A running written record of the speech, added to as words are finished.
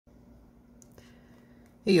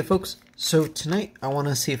Hey folks, so tonight I want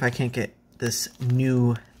to see if I can't get this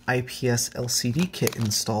new IPS LCD kit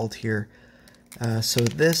installed here. So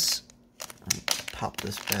this, pop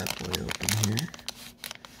this bad boy open here.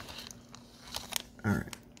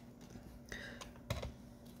 Alright.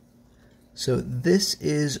 So this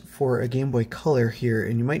is for a Game Boy Color here,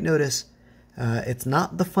 and you might notice it's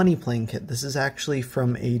not the Funny Playing kit. This is actually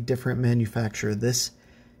from a different manufacturer. This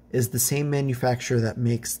is the same manufacturer that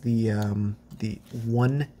makes the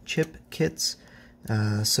one chip kits.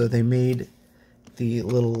 So they made the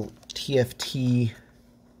little TFT.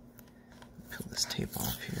 Peel this tape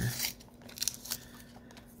off here.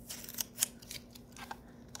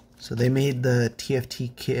 So they made the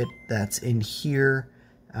TFT kit that's in here.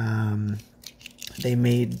 They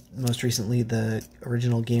made most recently the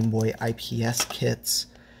original Game Boy IPS kits,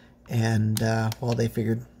 and well, they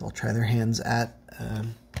figured they'll try their hands at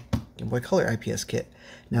Game Boy Color IPS kit.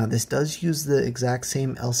 Now this does use the exact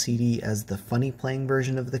same LCD as the Funny Playing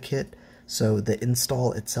version of the kit, so the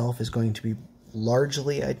install itself is going to be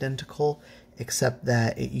largely identical, except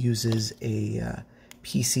that it uses a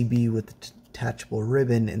PCB with detachable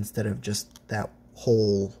ribbon instead of just that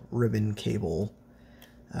whole ribbon cable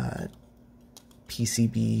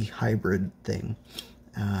PCB hybrid thing.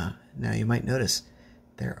 Now you might notice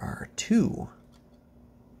there are two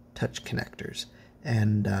touch connectors,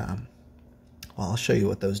 and well, I'll show you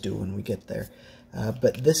what those do when we get there.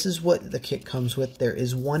 But this is what the kit comes with. There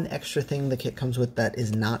is one extra thing the kit comes with that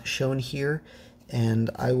is not shown here, and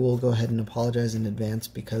I will go ahead and apologize in advance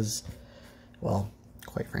because, well,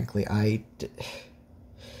 quite frankly, it's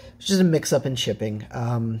just a mix-up in shipping.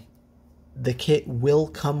 The kit will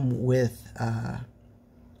come with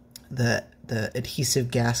the adhesive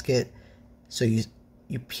gasket, so you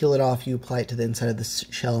peel it off, you apply it to the inside of the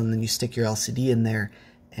shell, and then you stick your LCD in there,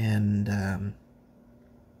 and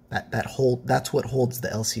that's what holds the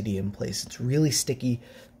LCD in place. It's really sticky.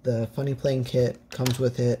 The Funny Playing kit comes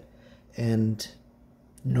with it, and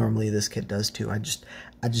normally this kit does too. I just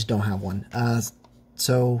don't have one.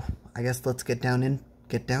 So I guess let's get down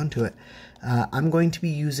to it. I'm going to be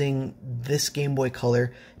using this Game Boy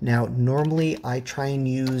Color. Now, normally I try and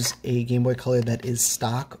use a Game Boy Color that is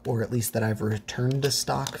stock, or at least that I've returned to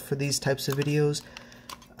stock for these types of videos.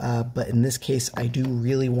 But in this case, I do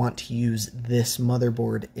really want to use this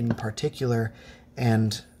motherboard in particular,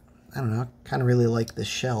 and I don't know, I kind of really like this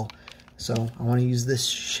shell. So I want to use this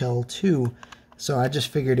shell too. So I just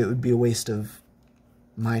figured it would be a waste of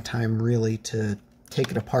my time really to take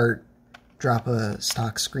it apart, drop a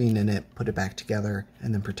stock screen in it, put it back together,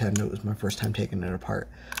 and then pretend it was my first time taking it apart.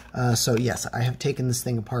 So yes, I have taken this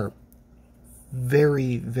thing apart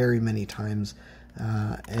very, very many times,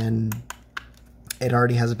 and it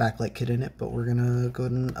already has a backlight kit in it, but we're gonna go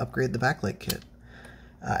ahead and upgrade the backlight kit.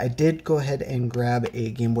 I did go ahead and grab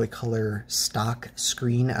a Game Boy Color stock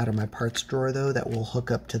screen out of my parts drawer though that will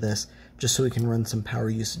hook up to this, just so we can run some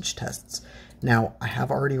power usage tests. Now, I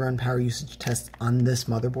have already run power usage tests on this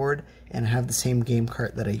motherboard, and I have the same game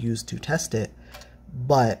cart that I used to test it,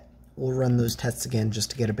 but we'll run those tests again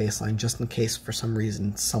just to get a baseline, just in case for some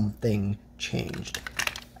reason something changed.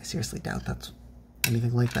 I seriously doubt that's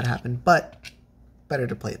anything like that happened, but better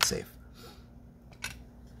to play it safe.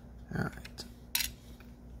 Alright.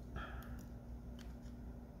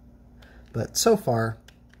 But so far,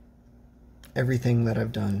 everything that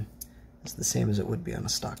I've done is the same as it would be on a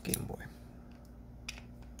stock Game Boy.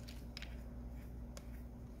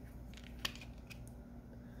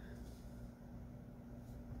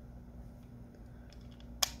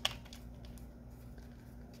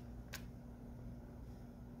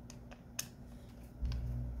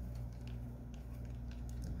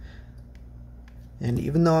 And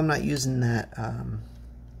even though I'm not using that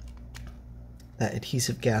that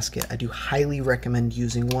adhesive gasket, I do highly recommend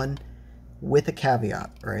using one with a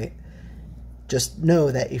caveat, right? Just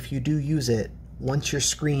know that if you do use it, once your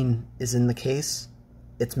screen is in the case,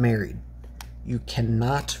 it's married. You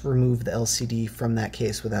cannot remove the LCD from that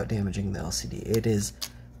case without damaging the LCD. It is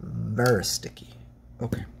very sticky.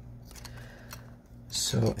 Okay.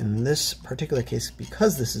 So in this particular case,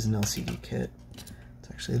 because this is an LCD kit, it's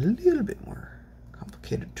actually a little bit more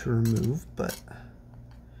complicated to remove, but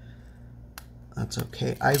that's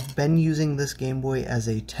okay. I've been using this Game Boy as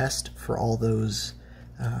a test for all those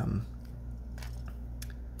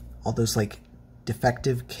like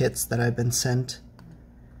defective kits that I've been sent,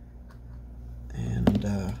 and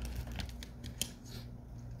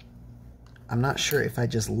I'm not sure if I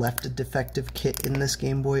just left a defective kit in this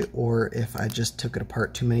Game Boy or if I just took it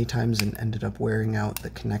apart too many times and ended up wearing out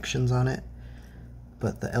the connections on it.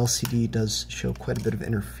 But the LCD does show quite a bit of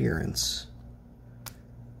interference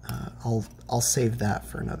I'll save that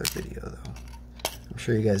for another video though. I'm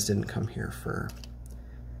sure you guys didn't come here for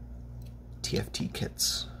TFT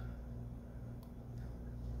kits.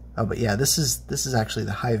 Oh, but yeah, this is actually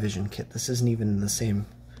the high vision kit. This isn't even the same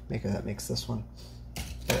maker that makes this one.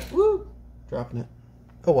 But, woo! Dropping it.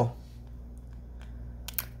 Oh well.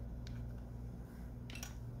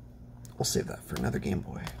 We'll save that for another Game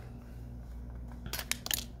Boy.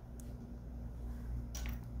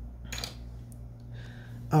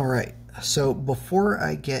 Alright, so before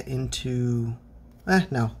I get into...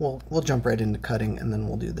 no, we'll jump right into cutting and then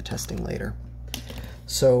we'll do the testing later.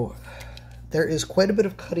 So, there is quite a bit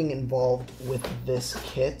of cutting involved with this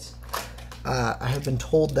kit. I have been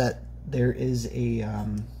told that there is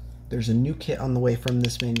there's a new kit on the way from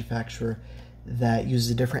this manufacturer that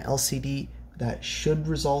uses a different LCD that should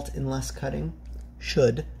result in less cutting.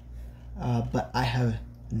 Should. But I have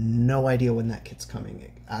no idea when that kit's coming.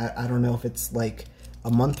 I don't know if it's like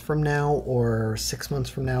a month from now or 6 months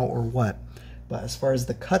from now or what. But as far as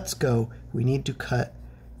the cuts go, we need to cut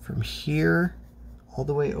from here all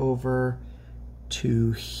the way over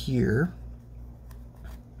to here.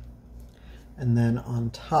 And then on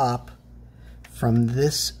top, from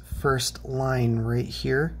this first line right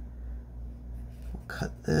here, we'll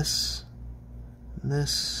cut this, and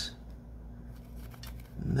this,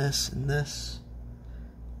 and this, and this,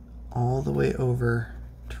 all the way over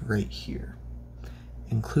to right here,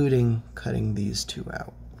 including cutting these two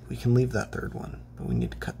out. We can leave that third one, but we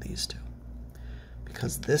need to cut these two.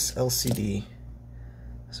 Because this LCD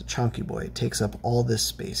is a chunky boy. It takes up all this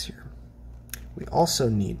space here. We also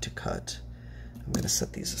need to cut, I'm going to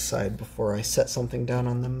set these aside before I set something down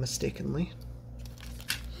on them mistakenly.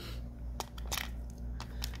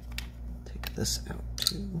 Take this out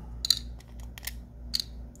too.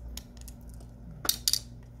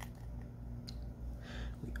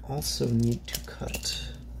 We also need to cut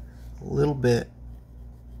a little bit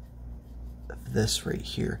of this right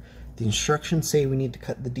here. The instructions say we need to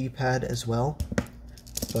cut the D-pad as well,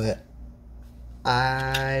 but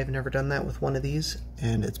I've never done that with one of these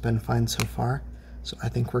and it's been fine so far, so I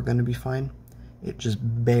think we're going to be fine. It just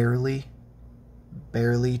barely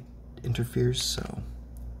interferes, so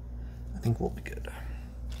I think we'll be good.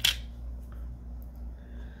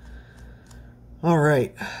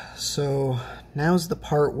 Alright, so now's the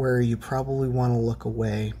part where you probably want to look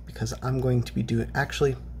away because I'm going to be doing,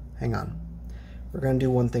 actually, hang on. We're going to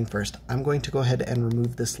do one thing first. I'm going to go ahead and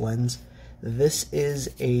remove this lens. This is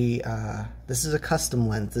a custom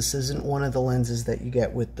lens. This isn't one of the lenses that you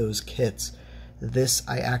get with those kits. This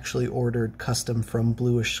I actually ordered custom from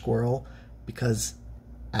Bluish Squirrel because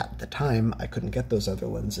at the time I couldn't get those other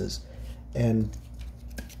lenses. And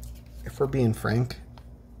if we're being frank,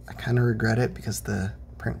 I kind of regret it because the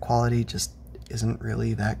print quality just isn't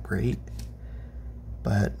really that great.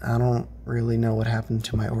 But I don't really know what happened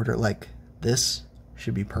to my order. Like, this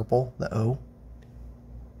should be purple, the O.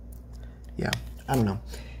 Yeah, I don't know.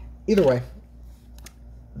 Either way,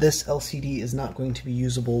 this LCD is not going to be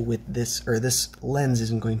usable with this, or this lens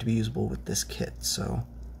isn't going to be usable with this kit, so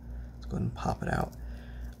let's go ahead and pop it out.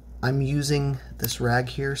 I'm using this rag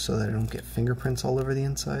here so that I don't get fingerprints all over the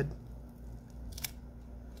inside.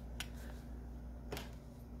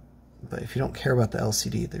 But if you don't care about the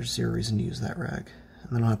LCD, there's zero reason to use that rag.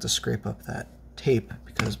 And then I'll have to scrape up that tape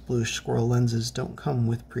because Bluish Squirrel lenses don't come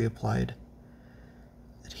with pre-applied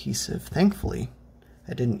adhesive. Thankfully,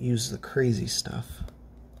 I didn't use the crazy stuff.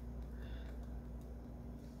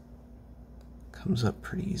 Comes up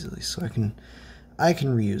pretty easily, so I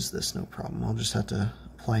can reuse this, no problem. I'll just have to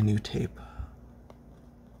apply new tape.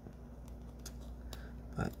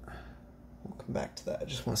 But we'll come back to that. I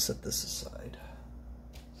just want to set this aside.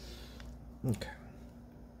 Okay.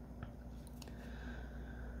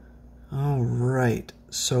 Alright,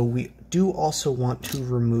 so we do also want to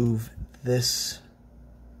remove this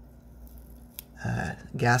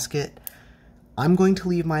gasket. I'm going to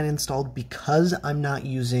leave mine installed because I'm not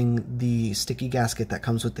using the sticky gasket that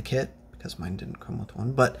comes with the kit, because mine didn't come with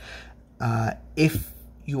one, but if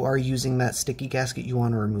you are using that sticky gasket, you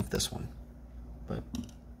want to remove this one. But I'm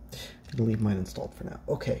going to leave mine installed for now.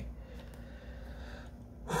 Okay.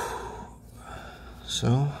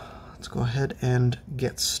 So let's go ahead and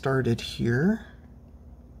get started here.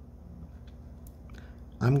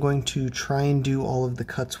 I'm going to try and do all of the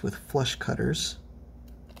cuts with flush cutters,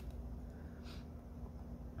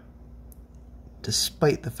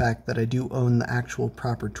 despite the fact that I do own the actual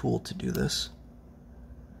proper tool to do this,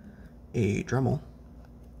 a Dremel.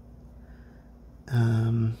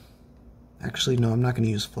 Actually, no, I'm not going to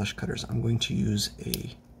use flush cutters. I'm going to use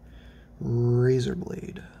a razor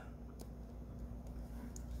blade.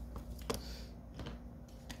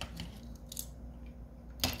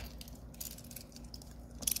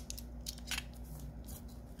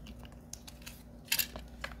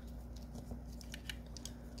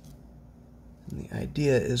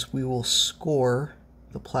 idea is we will score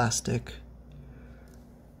the plastic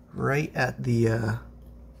right at the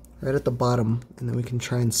bottom, and then we can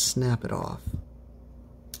try and snap it off.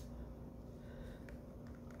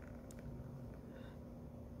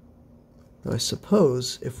 Though I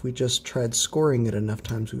suppose if we just tried scoring it enough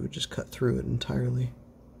times, we would just cut through it entirely.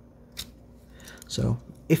 So,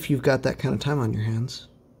 if you've got that kind of time on your hands,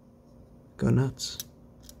 go nuts.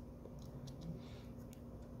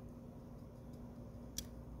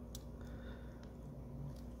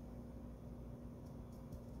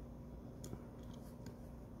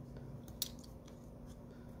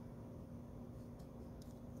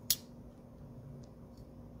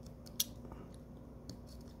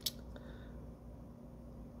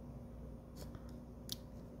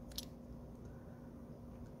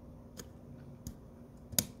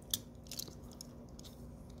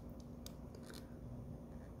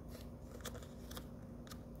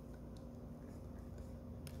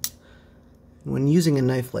 When using a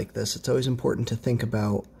knife like this, it's always important to think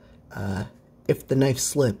about if the knife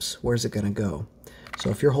slips, where's it going to go? So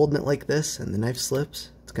if you're holding it like this and the knife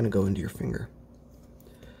slips, it's going to go into your finger.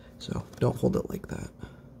 So don't hold it like that.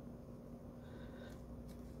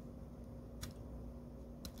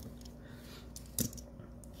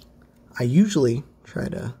 I usually try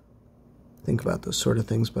to think about those sort of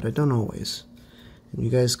things, but I don't always. And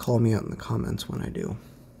you guys call me out in the comments when I do.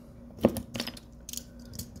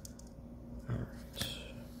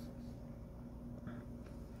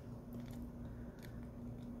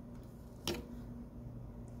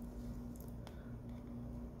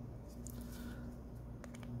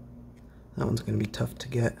 That one's going to be tough to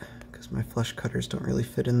get because my flush cutters don't really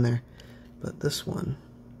fit in there. But this one,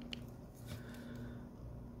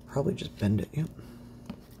 probably just bend it, yep.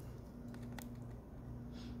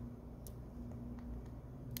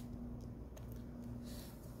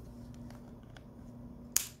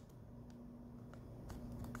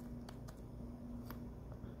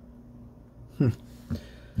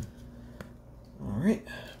 Alright,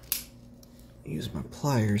 use my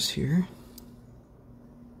pliers here.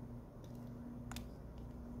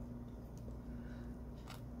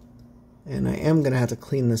 And I am going to have to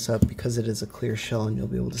clean this up because it is a clear shell and you'll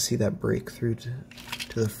be able to see that break through to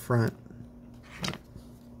the front. But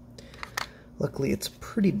luckily it's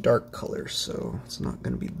pretty dark color, so it's not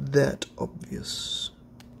going to be that obvious.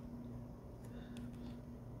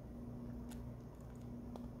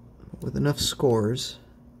 But with enough scores,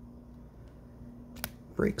 it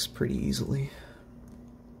breaks pretty easily.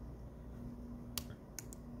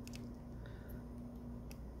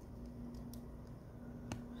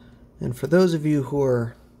 And for those of you who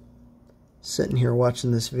are sitting here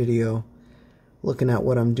watching this video, looking at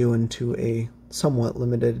what I'm doing to a somewhat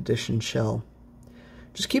limited edition shell,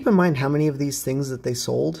 just keep in mind how many of these things that they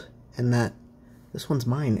sold, and that this one's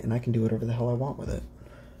mine, and I can do whatever the hell I want with it.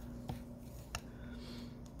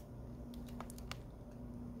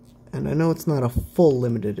 And I know it's not a full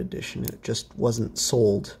limited edition, it just wasn't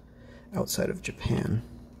sold outside of Japan.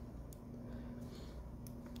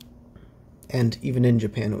 And even in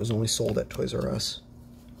Japan, it was only sold at Toys R Us.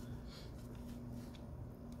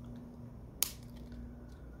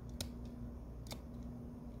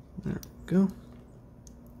 There we go.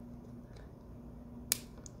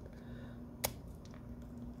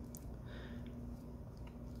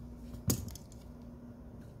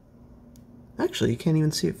 Actually, you can't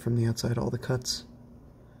even see it from the outside, all the cuts.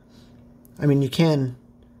 I mean, you can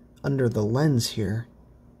under the lens here,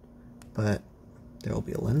 but there will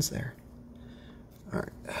be a lens there. Alright,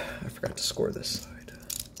 I forgot to score this side.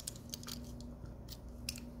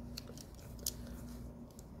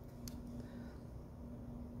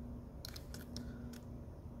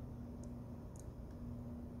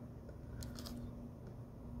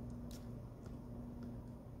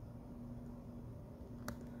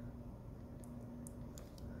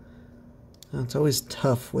 Now, it's always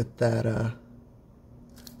tough with that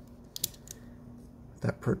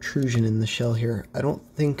that protrusion in the shell here. I don't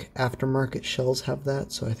think aftermarket shells have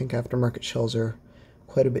that, so I think aftermarket shells are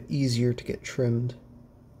quite a bit easier to get trimmed.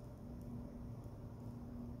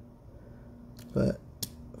 But,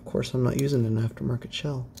 of course, I'm not using an aftermarket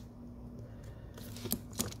shell.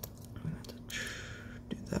 I'm going to have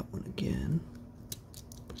to do that one again.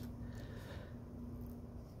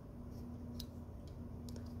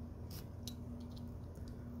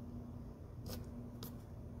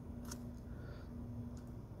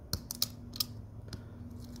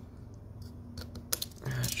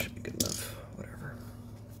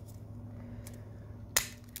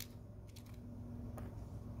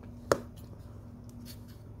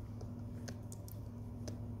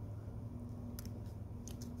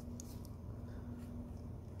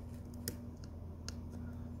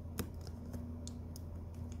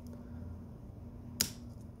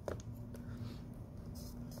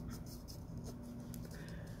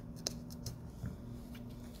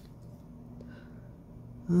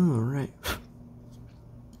 Alright.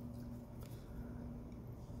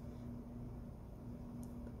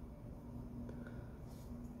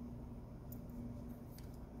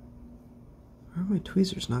 Why are my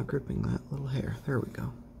tweezers not gripping that little hair? There we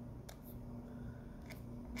go.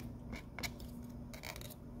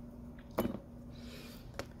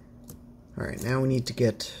 Alright, now we need to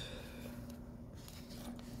get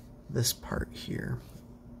this part here.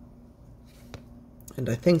 And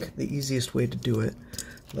I think the easiest way to do it,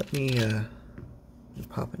 let me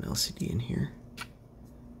pop an LCD in here.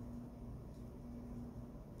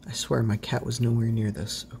 I swear my cat was nowhere near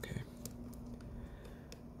this. Okay.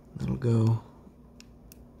 That'll go.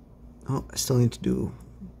 Oh, I still need to do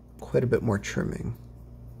quite a bit more trimming.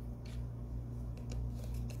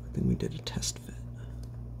 I think we did a test fit.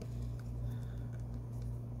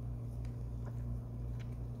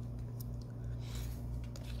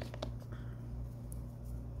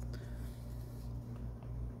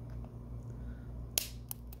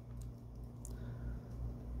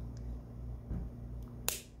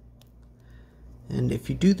 And if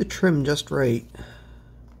you do the trim just right,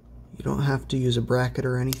 you don't have to use a bracket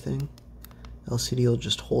or anything. LCD will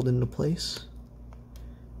just hold into place.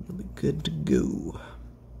 You'll be good to go.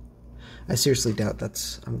 I seriously doubt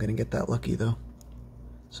I'm gonna get that lucky though.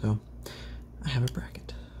 So, I have a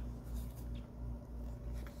bracket.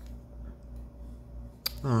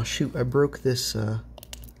 Oh shoot, I broke this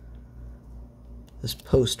this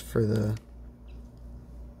post for the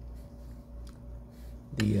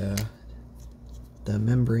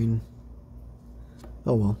membrane.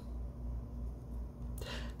 Oh well.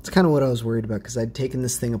 It's kind of what I was worried about, because I'd taken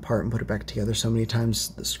this thing apart and put it back together so many times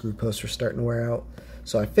the screw posts were starting to wear out.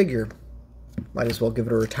 So I figure might as well give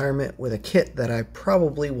it a retirement with a kit that I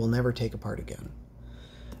probably will never take apart again.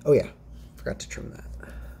 Oh yeah, forgot to trim that.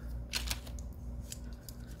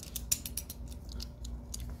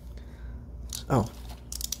 Oh,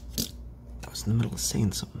 I was in the middle of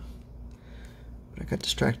saying something, but I got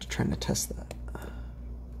distracted trying to test that.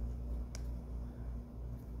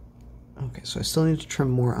 Okay, so I still need to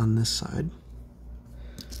trim more on this side,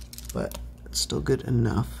 but it's still good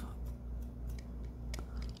enough.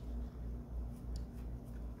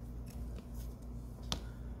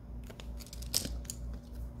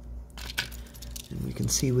 And we can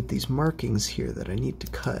see with these markings here that I need to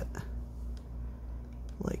cut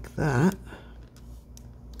like that.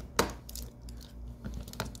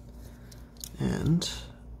 And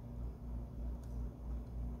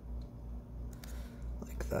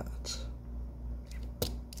like that.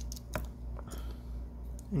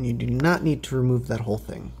 And you do not need to remove that whole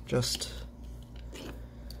thing, just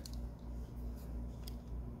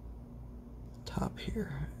top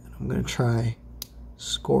here. And I'm going to try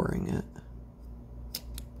scoring it.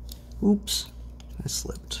 Oops, I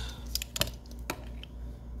slipped.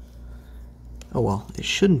 Oh well, it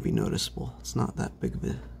shouldn't be noticeable. It's not that big of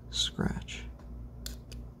a scratch.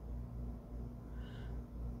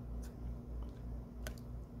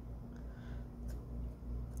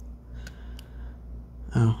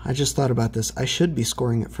 Oh, I just thought about this. I should be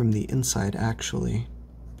scoring it from the inside, actually,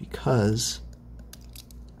 because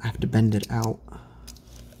I have to bend it out.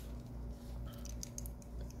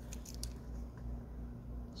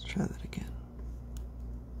 Let's try that again.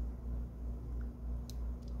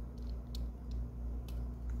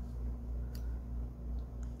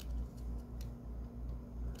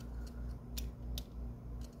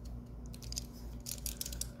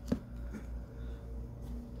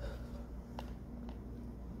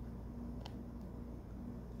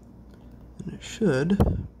 And it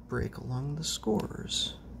should break along the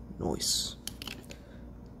scores. Nice.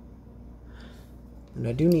 And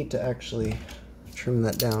I do need to actually trim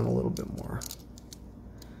that down a little bit more.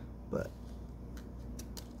 But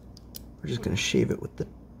we're just going to shave it with the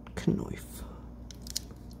knife.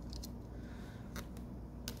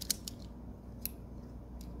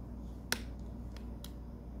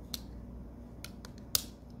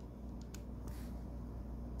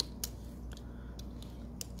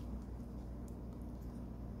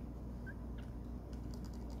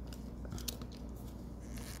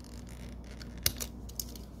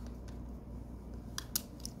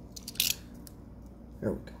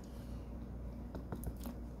 There we go.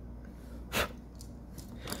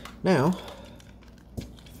 Now,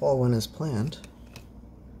 if all went as planned,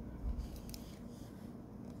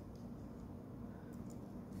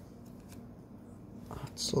 it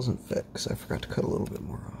still doesn't fit because I forgot to cut a little bit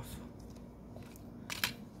more off.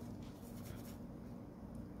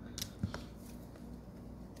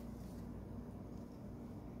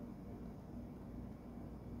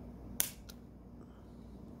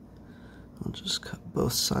 I'll just cut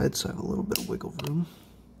both sides so I have a little bit of wiggle room.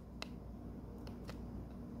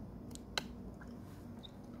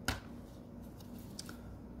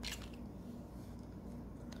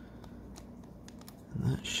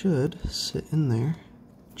 should sit in there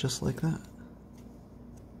just like that.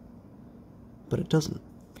 But it doesn't,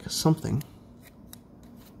 because something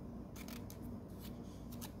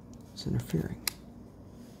is interfering.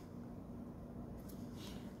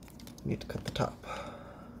 Need to cut the top.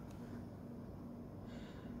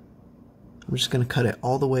 I'm just going to cut it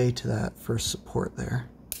all the way to that first support there.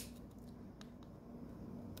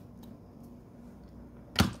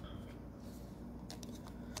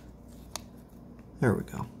 There we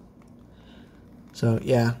go. So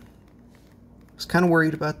yeah, I was kind of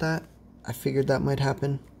worried about that. I figured that might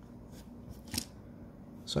happen.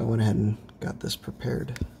 So I went ahead and got this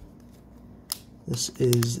prepared. This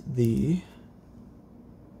is the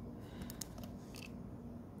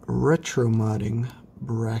retro modding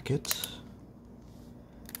bracket.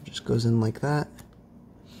 Just goes in like that.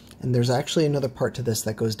 And there's actually another part to this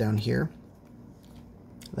that goes down here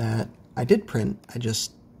that I did print, I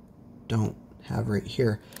just don't have right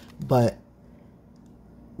here. But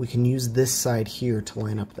we can use this side here to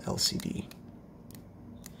line up the LCD.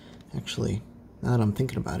 Actually, now that I'm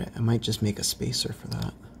thinking about it, I might just make a spacer for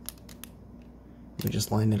that. We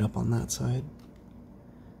just line it up on that side.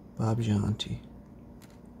 Bob Gianti.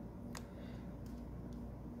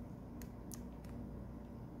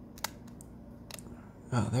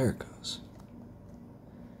 Oh, there it goes.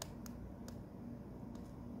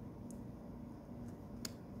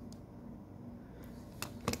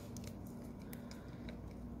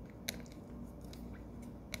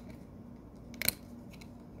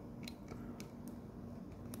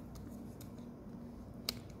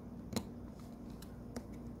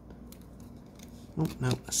 Oh, no,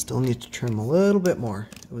 I still need to trim a little bit more.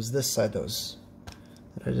 It was this side that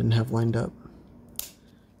I didn't have lined up.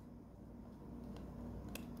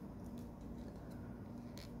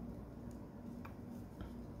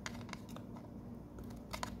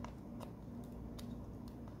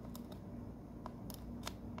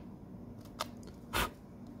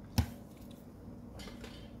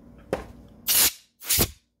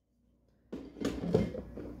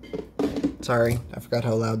 Sorry, I forgot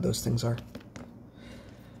how loud those things are.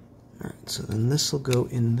 Alright, so then this will go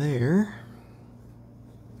in there.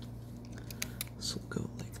 This will go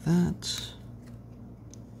like that.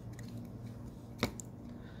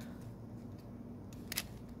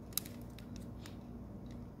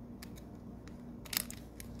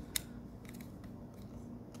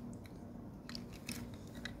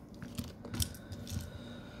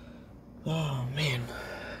 Oh man.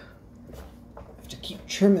 Keep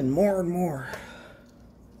trimming more and more.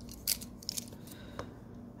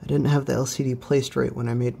 I didn't have the LCD placed right when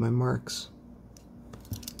I made my marks.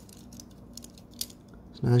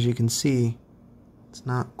 So now as you can see, it's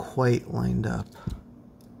not quite lined up.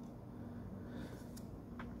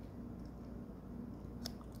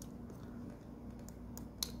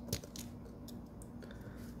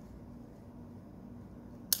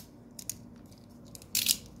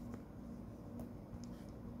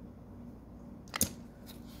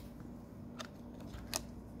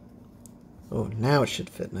 Oh, now it should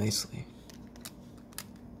fit nicely.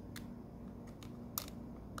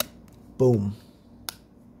 Boom.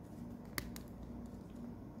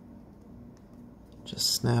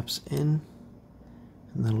 Just snaps in,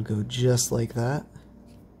 and that'll go just like that.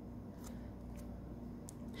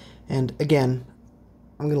 And again,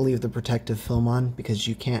 I'm going to leave the protective film on because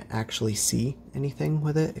you can't actually see anything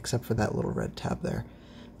with it except for that little red tab there.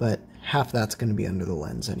 But half that's going to be under the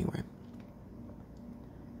lens anyway.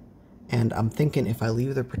 And I'm thinking if I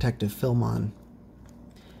leave the protective film on,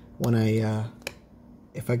 when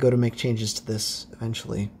if I go to make changes to this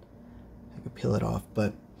eventually, I could peel it off.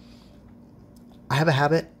 But I have a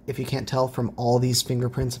habit, if you can't tell from all these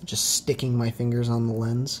fingerprints, of just sticking my fingers on the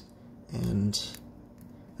lens, and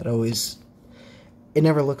it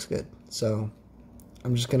never looks good. So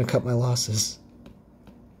I'm just gonna cut my losses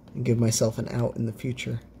and give myself an out in the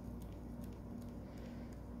future.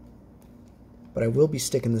 But I will be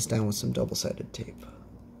sticking this down with some double-sided tape.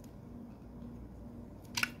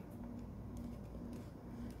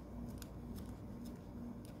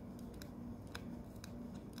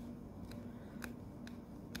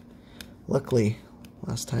 Luckily,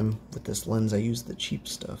 last time with this lens I used the cheap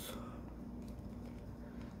stuff.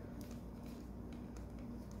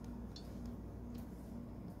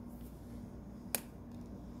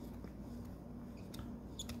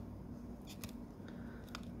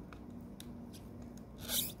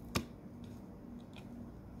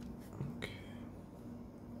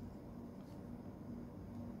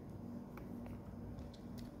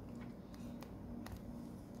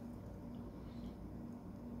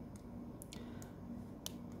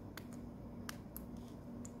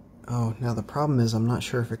 Oh, now the problem is I'm not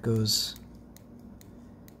sure if it goes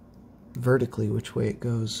vertically, which way it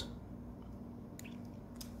goes.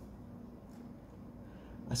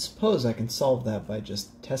 I suppose I can solve that by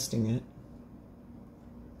just testing it.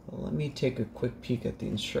 Well, let me take a quick peek at the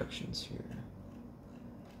instructions here.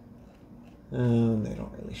 They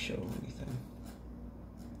don't really show anything.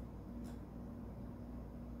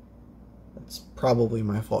 That's probably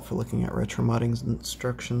my fault for looking at retromodding's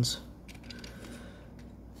instructions,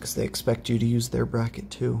 because they expect you to use their bracket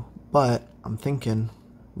too. But I'm thinking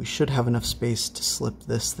we should have enough space to slip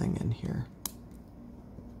this thing in here.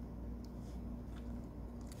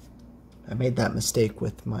 I made that mistake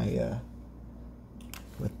with my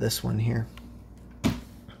with this one here.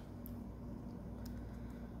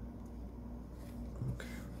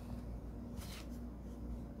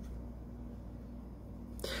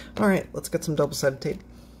 Alright, let's get some double-sided tape.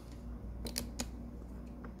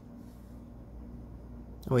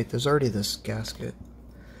 Oh wait, there's already this gasket.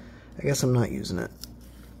 I guess I'm not using it,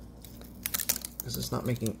 because it's not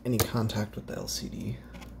making any contact with the LCD.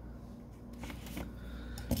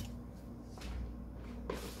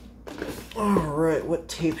 Alright, what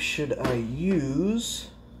tape should I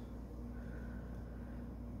use?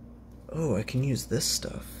 Oh, I can use this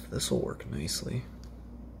stuff. This will work nicely.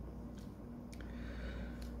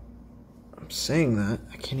 Saying that,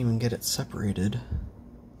 I can't even get it separated.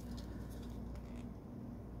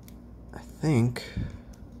 I think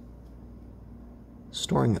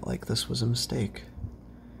storing it like this was a mistake,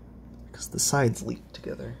 because the sides leak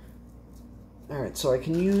together. Alright, so I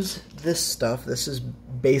can use this stuff. This is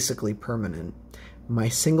basically permanent. My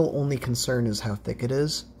single only concern is how thick it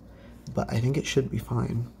is, but I think it should be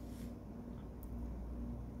fine.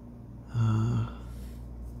 I'd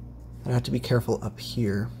have to be careful up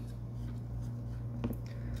here.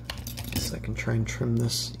 I can try and trim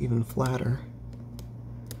this even flatter.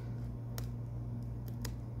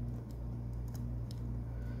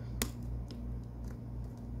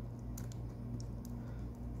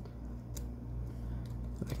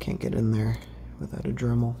 I can't get in there without a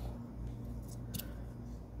Dremel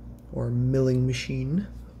or a milling machine.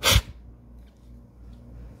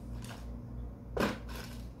 I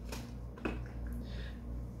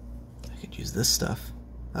could use this stuff.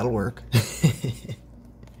 That'll work.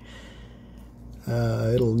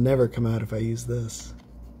 It'll never come out if I use this.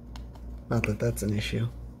 Not that that's an issue.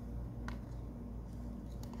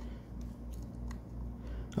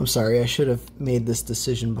 I'm sorry, I should have made this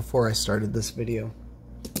decision before I started this video.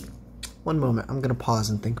 One moment, I'm gonna pause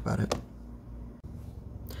and think about it.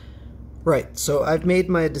 Right, so I've made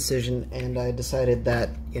my decision, and I decided that,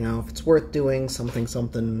 you know, if it's worth doing,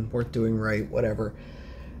 something worth doing right, whatever.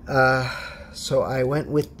 So I went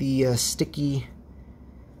with the sticky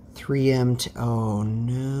 3M. Oh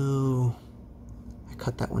no, I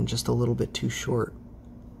cut that one just a little bit too short.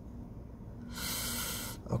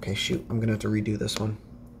 Okay, shoot, I'm gonna have to redo this one.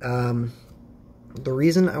 The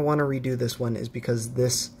reason I want to redo this one is because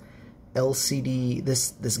this LCD,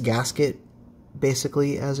 this gasket,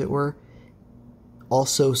 basically, as it were,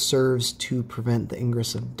 also serves to prevent the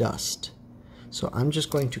ingress of dust. So I'm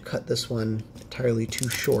just going to cut this one entirely too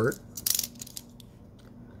short.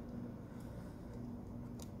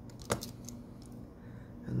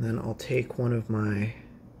 And then I'll take one of my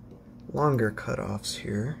longer cutoffs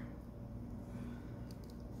here.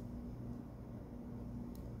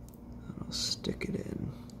 And I'll stick it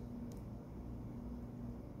in.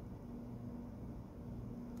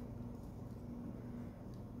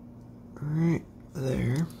 Right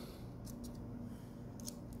there.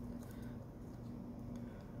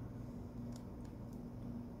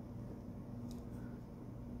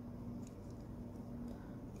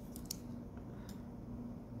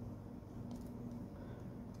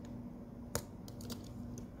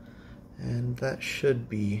 And that should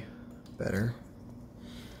be better.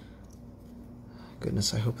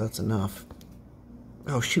 Goodness, I hope that's enough.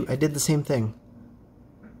 Oh shoot, I did the same thing.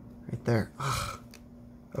 Right there. Ugh.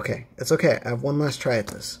 Okay, it's okay. I have one last try at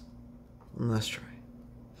this. One last try.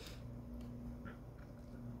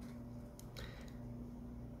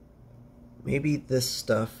 Maybe this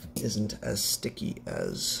stuff isn't as sticky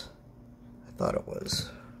as I thought it was.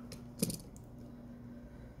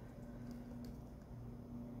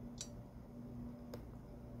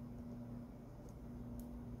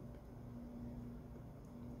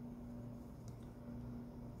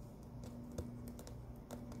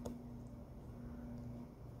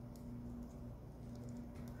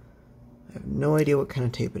 I have no idea what kind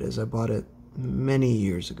of tape it is. I bought it many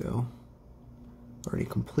years ago. Already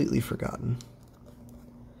completely forgotten.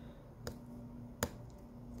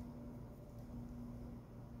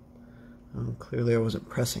 Clearly I wasn't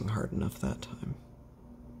pressing hard enough that time.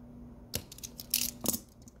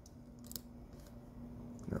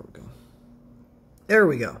 There we go. There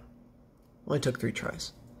we go. Only took 3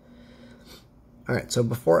 tries. Alright, so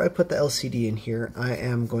before I put the LCD in here, I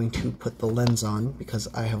am going to put the lens on because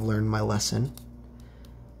I have learned my lesson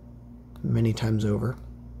many times over.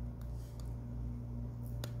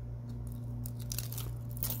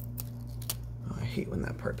 Oh, I hate when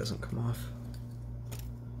that part doesn't come off.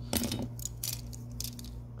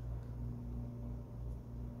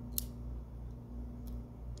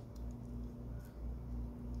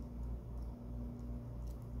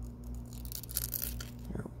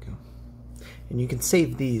 And you can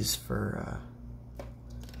save these for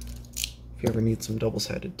if you ever need some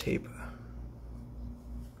double-sided tape.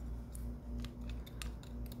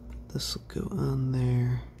 This will go on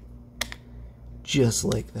there just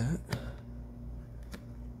like that.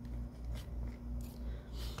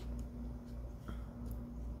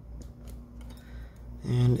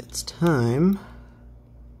 And it's time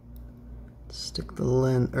to stick the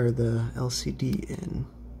LCD in.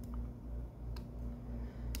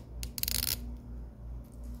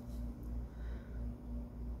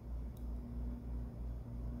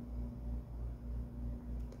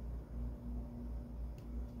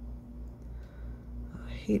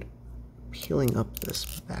 I hate peeling up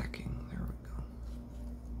this backing. There we go.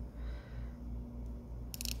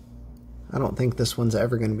 I don't think this one's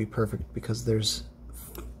ever going to be perfect because there's,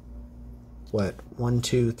 what, 1,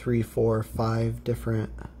 2, 3, 4, 5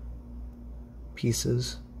 different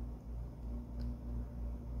pieces.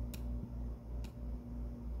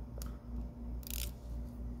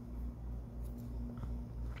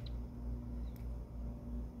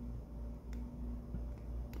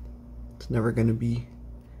 It's never going to be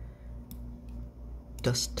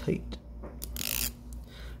dust tight.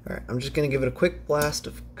 Alright, I'm just going to give it a quick blast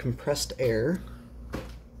of compressed air.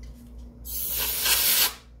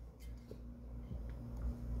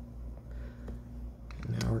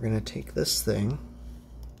 And now we're going to take this thing,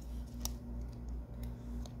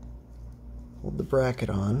 hold the bracket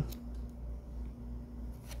on,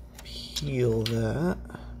 peel that,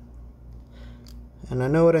 and I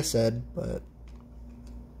know what I said, but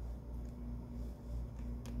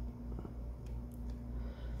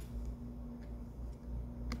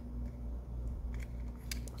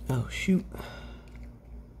oh, shoot.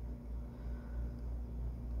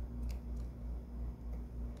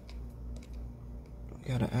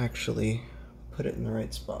 We gotta actually put it in the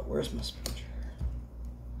right spot. Where's my sponge?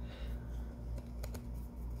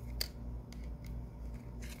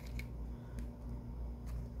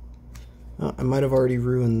 Oh, I might have already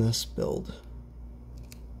ruined this build.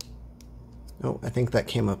 Oh, I think that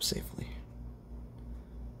came up safely.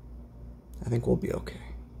 I think we'll be okay.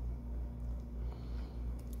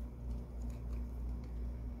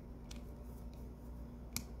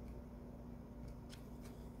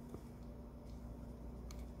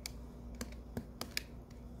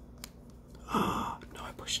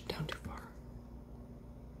 Push it down too far.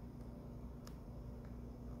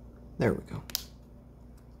 There we go.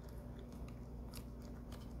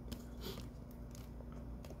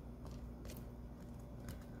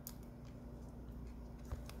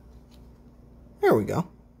 There we go.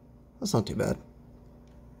 That's not too bad.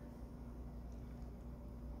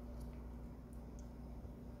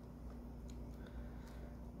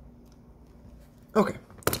 Okay,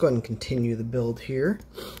 let's go ahead and continue the build here.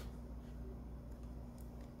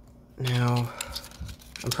 Now,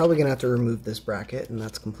 I'm probably going to have to remove this bracket, and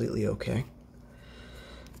that's completely okay.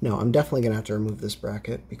 No, I'm definitely going to have to remove this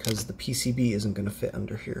bracket because the PCB isn't going to fit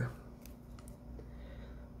under here.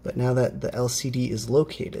 But now that the LCD is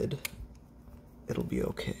located, it'll be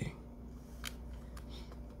okay.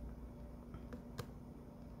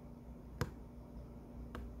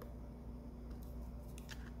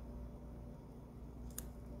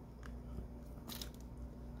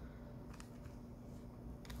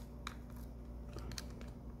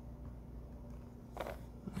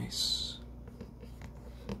 Nice.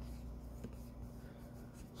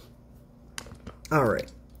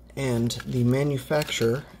 Alright, and the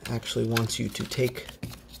manufacturer actually wants you to take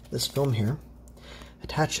this film here,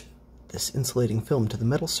 attach this insulating film to the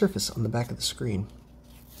metal surface on the back of the screen.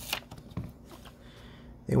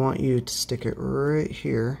 They want you to stick it right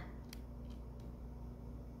here.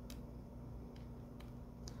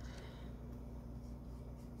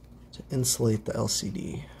 To insulate the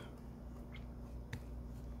LCD.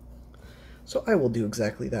 So I will do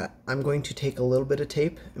exactly that. I'm going to take a little bit of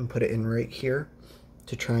tape and put it in right here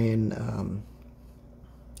to try and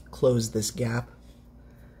close this gap,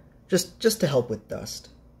 just to help with dust.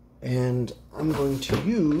 And I'm going to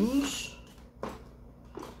use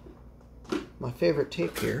my favorite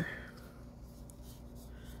tape here,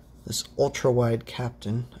 this ultra wide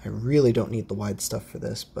Captain. I really don't need the wide stuff for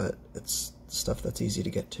this, but it's stuff that's easy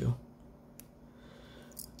to get to.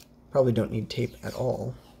 Probably don't need tape at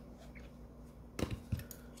all,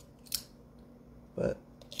 but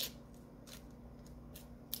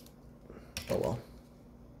oh well.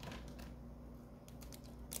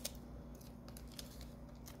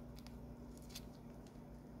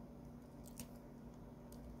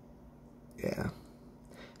 Yeah,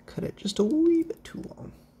 cut it just a wee bit too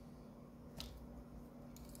long.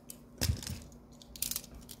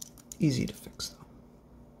 Easy to fix though.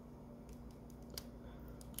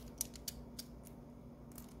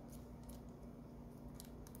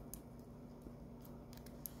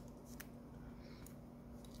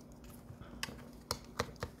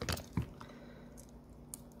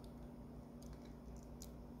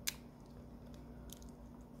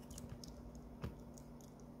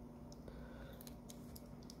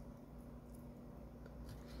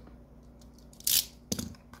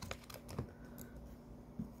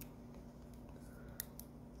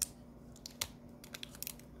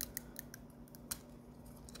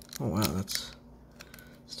 Oh wow, that's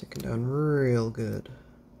sticking down real good.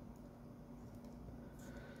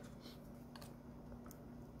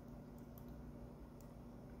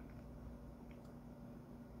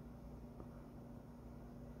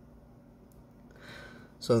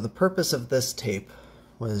 So the purpose of this tape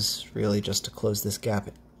was really just to close this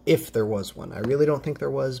gap, if there was one. I really don't think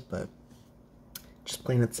there was, but just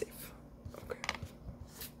playing it safe. Okay.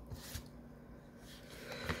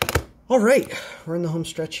 All right, we're in the home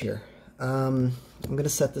stretch here. I'm going to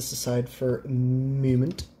set this aside for a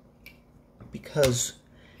moment because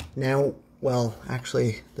now, well,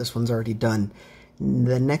 actually, this one's already done.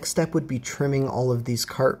 The next step would be trimming all of these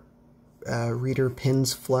cart reader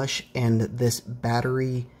pins flush and this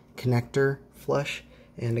battery connector flush.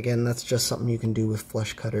 And again, that's just something you can do with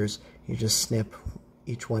flush cutters. You just snip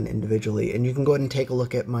each one individually. And you can go ahead and take a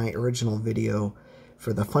look at my original video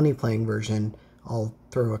for the funny playing version. I'll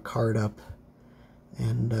throw a card up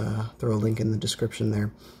and throw a link in the description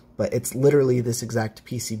there. But it's literally this exact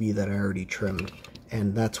PCB that I already trimmed.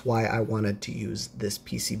 And that's why I wanted to use this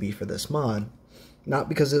PCB for this mod. Not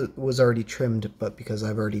because it was already trimmed, but because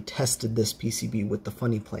I've already tested this PCB with the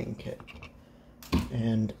funny playing kit.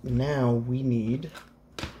 And now we need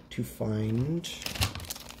to find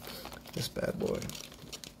this bad boy,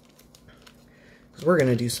 because we're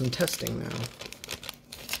going to do some testing now.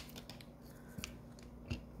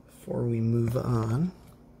 Before we move on,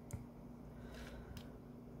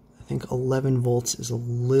 I think 11 volts is a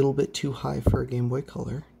little bit too high for a Game Boy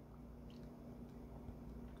Color.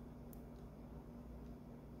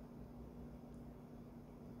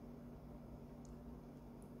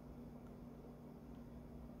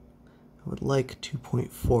 I would like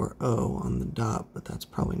 2.40 on the dot, but that's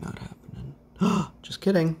probably not happening. Just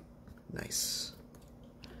kidding. Nice.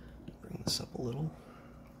 Bring this up a little.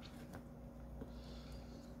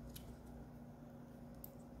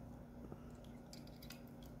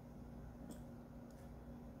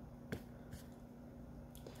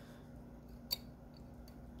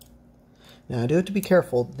 Now I do have to be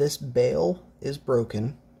careful. This bail is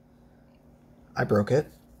broken. I broke it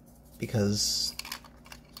because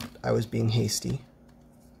I was being hasty.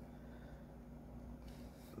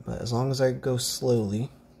 But as long as I go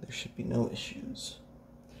slowly, there should be no issues.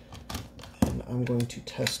 And I'm going to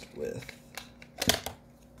test with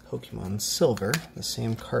Pokemon Silver, the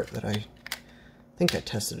same cart that I think I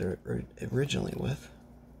tested it originally with.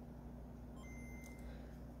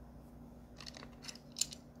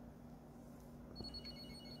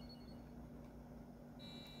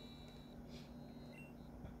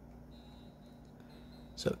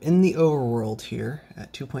 So in the overworld here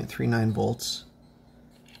at 2.39 volts,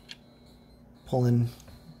 pulling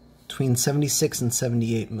between 76 and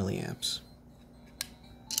 78 milliamps.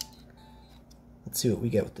 Let's see what we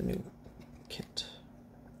get with the new kit.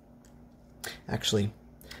 Actually,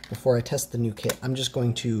 before I test the new kit, I'm just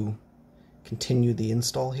going to continue the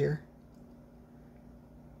install here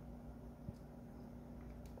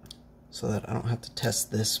so that I don't have to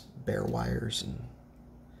test this bare wires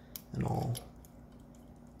and all.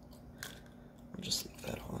 I'll just leave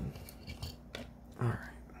that on. Alright.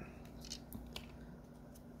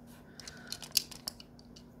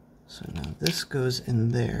 So now this goes in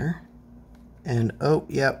there. And oh,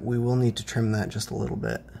 yeah, we will need to trim that just a little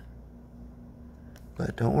bit.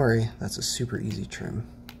 But don't worry, that's a super easy trim.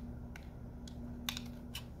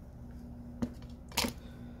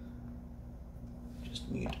 Just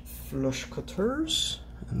need flush cutters,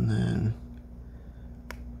 and then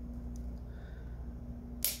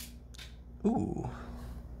Ooh.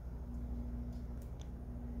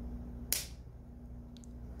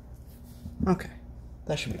 Okay,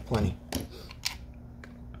 that should be plenty.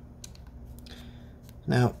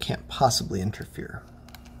 Now it can't possibly interfere.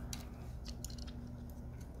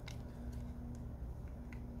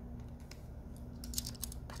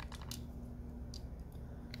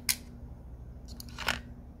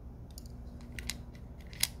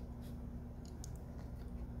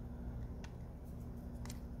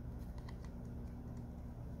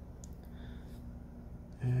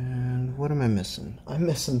 What am I missing? I'm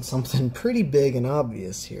missing something pretty big and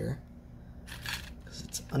obvious here, because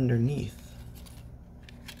it's underneath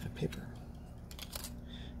that paper.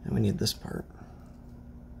 And we need this part.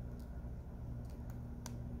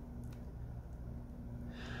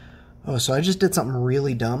 Oh, so I just did something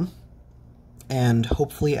really dumb, and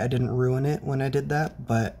hopefully I didn't ruin it when I did that,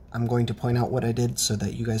 but I'm going to point out what I did so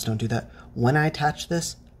that you guys don't do that. When I attached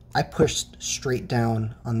this, I pushed straight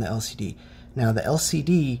down on the LCD. Now the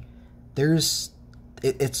LCD,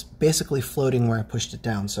 it's basically floating where I pushed it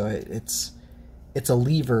down, so it's a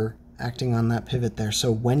lever acting on that pivot there.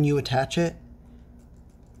 So when you attach it,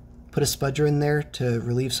 put a spudger in there to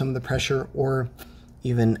relieve some of the pressure, or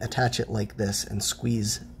even attach it like this and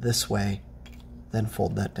squeeze this way, then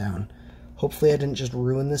fold that down. Hopefully I didn't just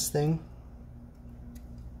ruin this thing,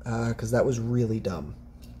 because that was really dumb.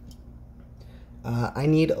 I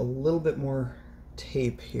need a little bit more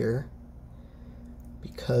tape here,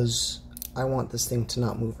 because I want this thing to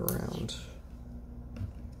not move around.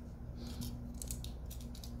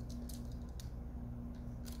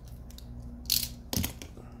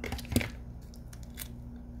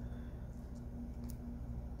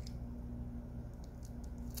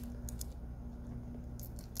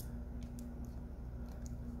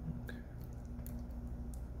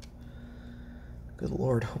 Good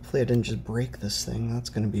Lord, hopefully I didn't just break this thing. That's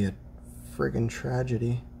going to be a friggin'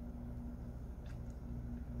 tragedy.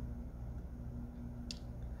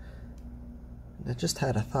 I just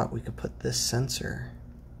had a thought we could put this sensor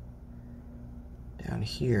down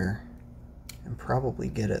here and probably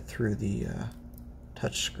get it through the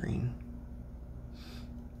touch screen,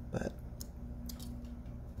 but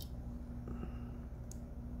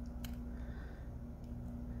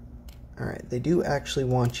alright, they do actually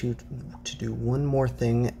want you to do one more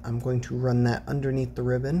thing. I'm going to run that underneath the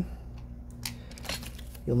ribbon.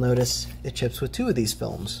 You'll notice it chips with 2 of these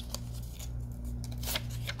films.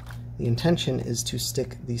 The intention is to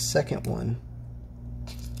stick the second one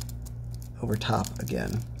over top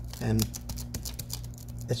again, and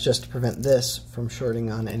it's just to prevent this from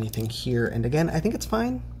shorting on anything here. And again, I think it's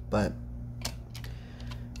fine, but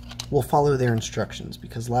we'll follow their instructions,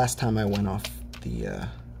 because last time I went off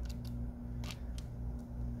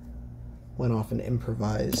and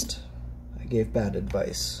improvised. I gave bad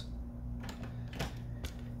advice,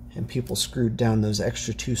 and people screwed down those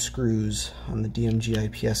extra 2 screws on the DMG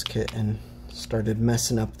IPS kit and started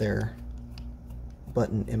messing up their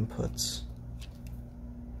button inputs.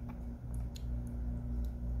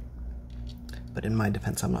 But in my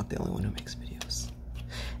defense, I'm not the only one who makes videos.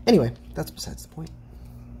 Anyway, that's besides the point.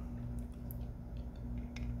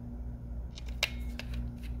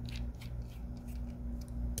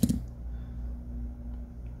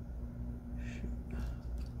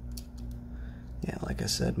 Yeah, like I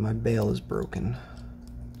said, my bail is broken,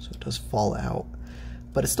 so it does fall out.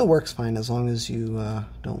 But it still works fine as long as you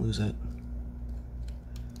don't lose it.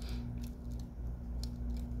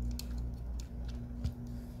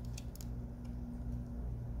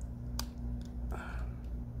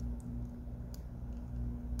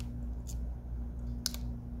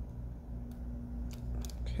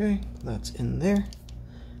 Okay, that's in there.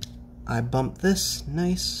 I bump this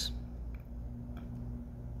nice.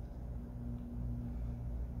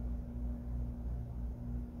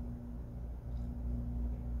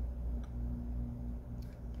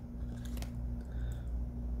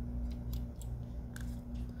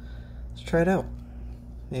 Let's try it out.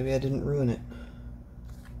 Maybe I didn't ruin it.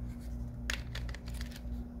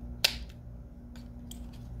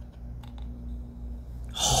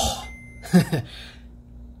 Oh.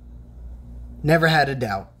 Never had a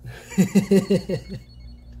doubt.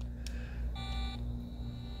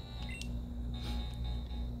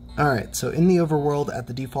 Alright, so in the overworld at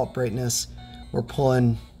the default brightness, we're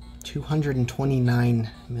pulling 229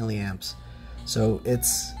 milliamps. So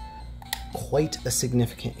it's quite a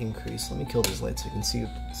significant increase. Let me kill these lights so you can see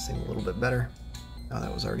this thing a little bit better. Oh,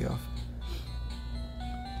 that was already off.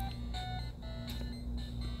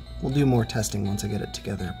 We'll do more testing once I get it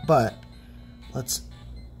together, but let's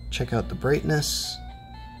check out the brightness.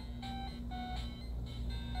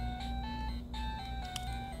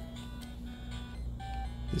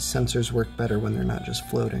 These sensors work better when they're not just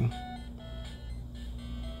floating.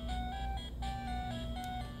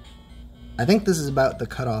 I think this is about the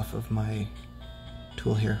cutoff of my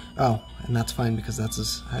tool here. Oh, and that's fine because that's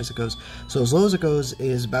as high as it goes. So as low as it goes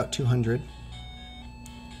is about 200.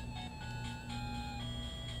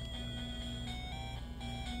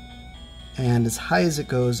 And as high as it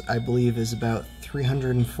goes, I believe, is about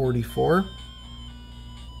 344,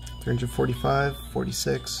 345,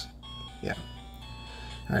 46, yeah.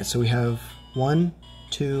 All right, so we have 1,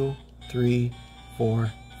 2, 3,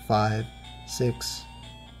 4, 5, 6,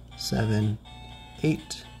 7,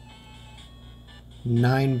 8,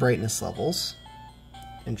 9 brightness levels.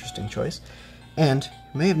 Interesting choice. And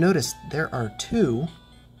you may have noticed there are 2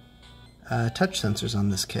 touch sensors on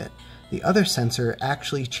this kit. The other sensor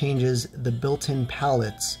actually changes the built-in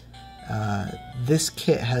palettes. This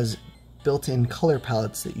kit has built-in color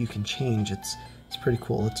palettes that you can change. It's pretty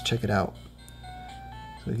cool. Let's check it out.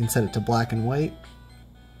 So we can set it to black and white,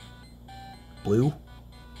 blue,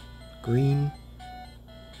 green,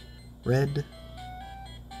 red,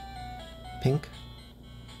 pink,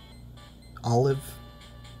 olive,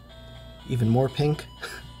 even more pink,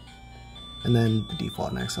 and then the default,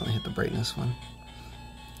 and I accidentally hit the brightness one.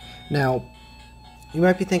 Now, you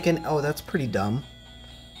might be thinking, oh, that's pretty dumb.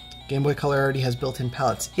 Game Boy Color already has built-in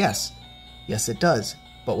palettes. Yes, it does.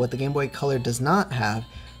 But what the Game Boy Color does not have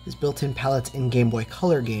is built-in palettes in Game Boy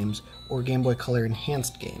Color games or Game Boy Color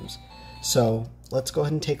enhanced games. So let's go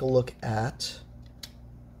ahead and take a look at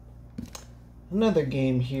another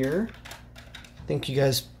game here. I think you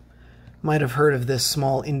guys might have heard of this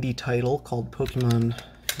small indie title called Pokemon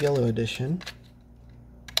Yellow Edition.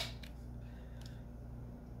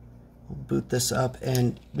 We'll boot this up,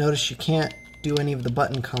 and notice you can't do any of the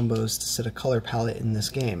button combos to set a color palette in this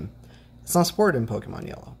game. It's not supported in Pokemon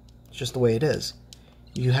Yellow. It's just the way it is.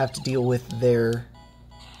 You have to deal with their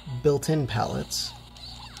built-in palettes.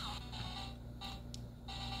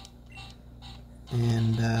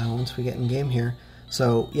 And once we get in game here,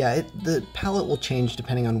 so yeah, the palette will change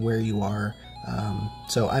depending on where you are.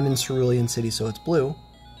 So I'm in Cerulean City, so it's blue,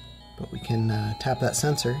 but we can tap that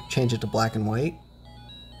sensor, change it to black and white,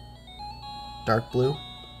 dark blue,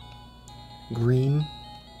 green,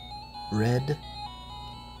 red,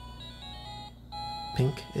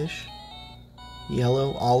 pink-ish,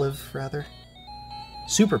 yellow, olive rather,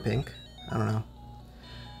 super pink, I don't know.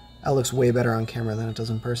 That looks way better on camera than it does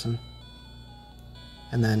in person.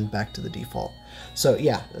 And then back to the default. So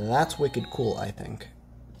yeah, that's wicked cool, I think.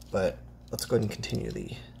 But let's go ahead and continue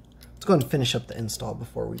let's go ahead and finish up the install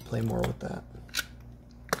before we play more with that.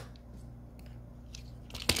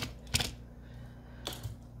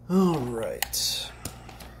 All right.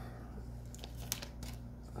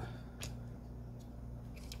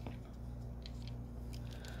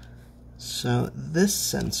 So this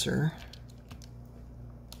sensor,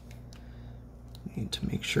 we need to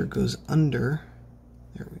make sure it goes under.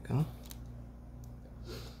 There we go.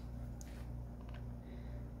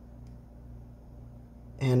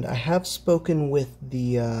 And I have spoken with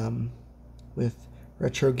the with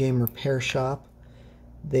Retro Game Repair Shop.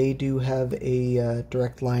 They do have a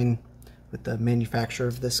direct line with the manufacturer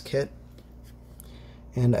of this kit,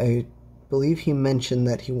 and I believe he mentioned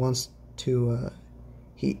that he wants to.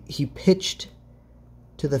 He pitched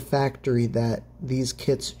to the factory that these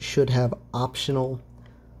kits should have optional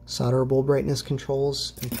solderable brightness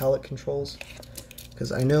controls and palette controls,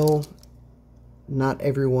 because I know not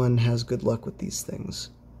everyone has good luck with these things.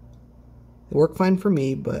 They work fine for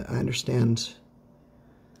me, but I understand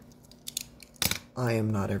I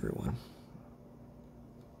am not everyone.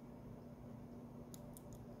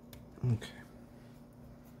 Okay.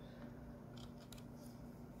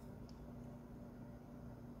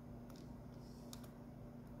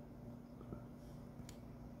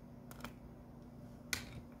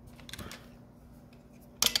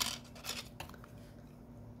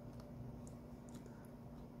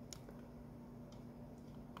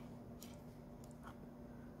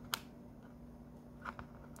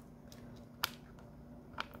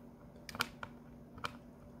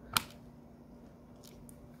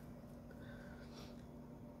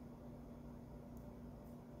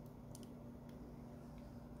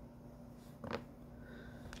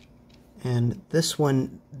 And this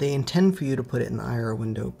one, they intend for you to put it in the IR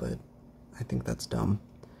window, but I think that's dumb.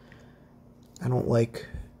 I don't like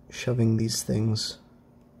shoving these things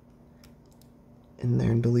in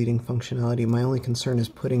there and deleting functionality. My only concern is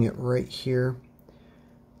putting it right here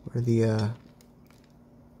where the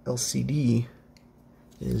LCD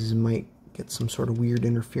is. Might get some sort of weird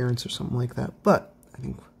interference or something like that, but I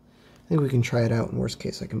think we can try it out. In worst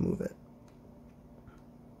case, I can move it.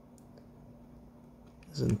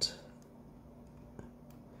 this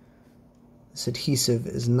adhesive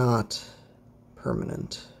is not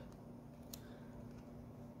permanent.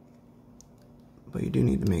 But you do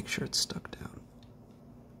need to make sure it's stuck down.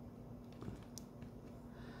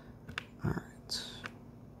 Alright.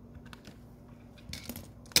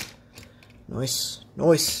 Nice.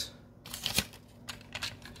 Nice.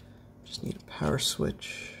 Just need a power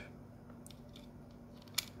switch.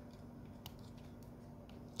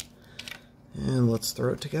 And let's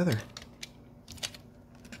throw it together.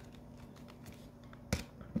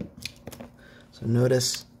 So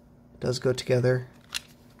notice it does go together.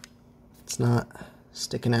 It's not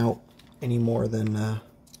sticking out any more than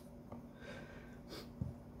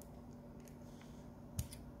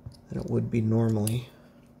it would be normally.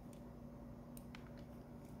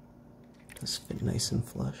 It does fit nice and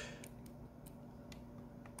flush.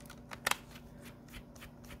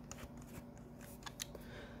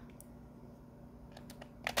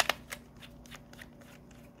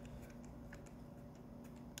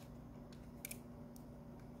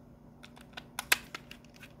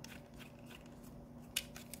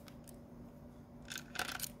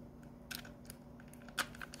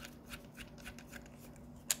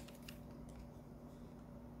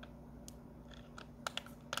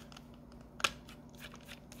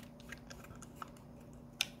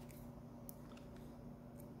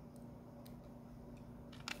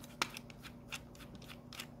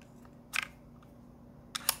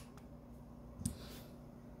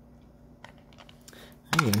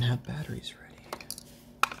 I even have batteries ready.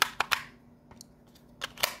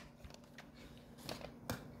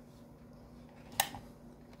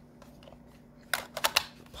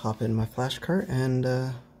 Pop in my flash cart and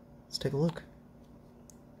let's take a look.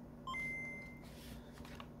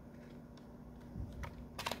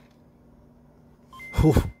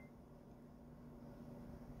 Whew.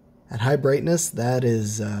 At high brightness, that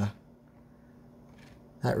is that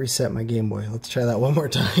reset my Game Boy. Let's try that one more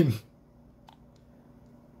time.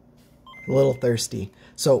 A little thirsty.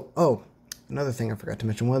 So, oh, another thing I forgot to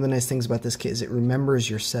mention. One of the nice things about this kit is it remembers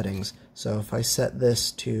your settings. So if I set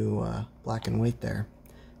this to black and white there,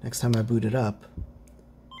 next time I boot it up,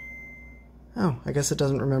 oh, I guess it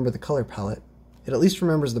doesn't remember the color palette. It at least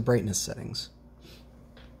remembers the brightness settings.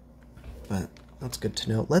 But that's good to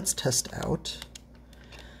know. Let's test out.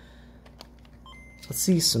 Let's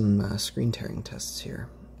see some screen tearing tests here.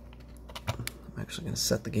 I'm actually going to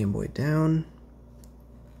set the Game Boy down.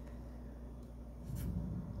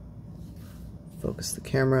 Focus the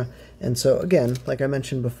camera. And so again, like I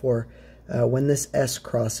mentioned before, when this S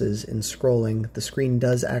crosses in scrolling, the screen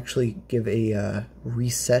does actually give a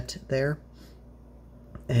reset there.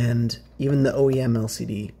 And even the OEM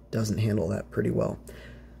LCD doesn't handle that pretty well.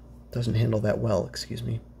 Doesn't handle that well, excuse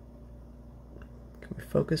me. Can we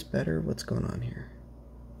focus better? What's going on here?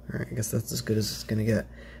 Alright, I guess that's as good as it's gonna get.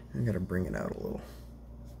 I gotta bring it out a little.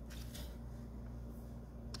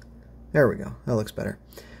 There we go. That looks better.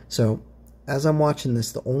 So, as I'm watching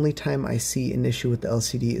this, the only time I see an issue with the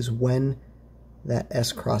LCD is when that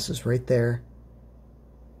S crosses right there.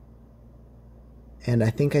 And I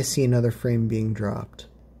think I see another frame being dropped.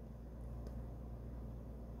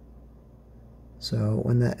 So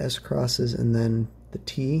when that S crosses and then the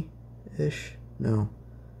T-ish, no,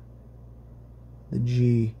 the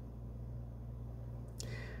G,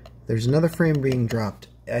 there's another frame being dropped.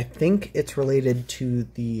 I think it's related to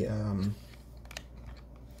the,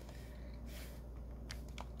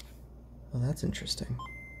 well, that's interesting.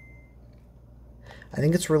 I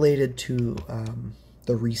think it's related to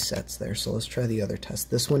the resets there, so let's try the other test.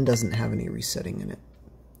 This one doesn't have any resetting in it.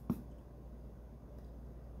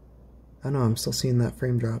 Oh no, I'm still seeing that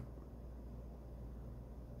frame drop.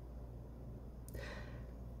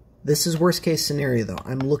 This is worst case scenario though.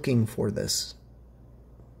 I'm looking for this.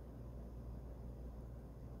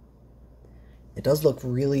 It does look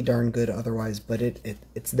really darn good otherwise, but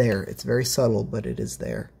it's there. It's very subtle, but it is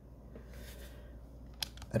there.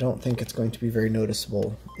 I don't think it's going to be very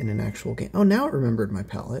noticeable in an actual game. Oh, now it remembered my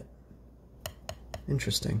palette.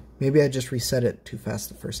 Interesting. Maybe I just reset it too fast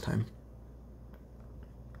the first time.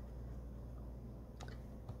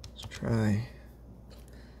 Let's try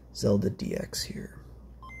Zelda DX here.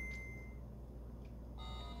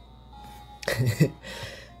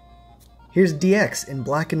 Here's DX in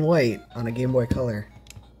black and white on a Game Boy Color.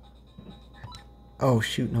 Oh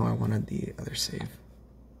shoot, no, I wanted the other save.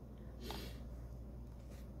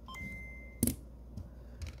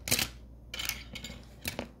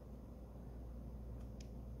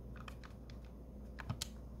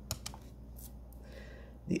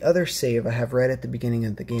 The other save I have right at the beginning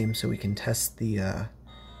of the game so we can test the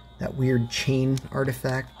that weird chain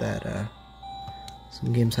artifact that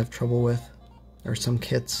some games have trouble with, or some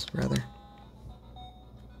kits rather.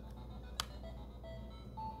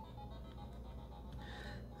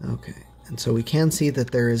 Okay, and so we can see that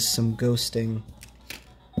there is some ghosting,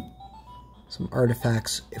 some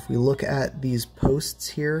artifacts. If we look at these posts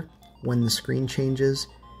here, when the screen changes,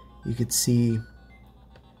 you could see,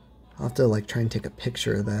 I'll have to like try and take a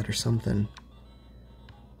picture of that or something.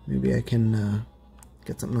 Maybe I can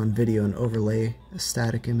get something on video and overlay a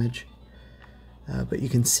static image. But you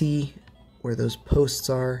can see where those posts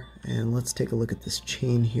are, and let's take a look at this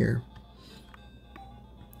chain here.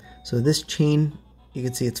 So this chain, you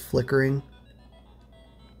can see it's flickering,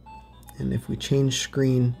 and if we change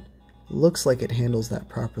screen, it looks like it handles that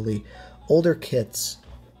properly. Older kits,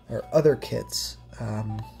 or other kits,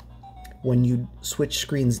 when you switch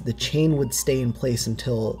screens, the chain would stay in place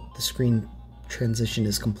until the screen transition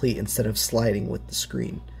is complete instead of sliding with the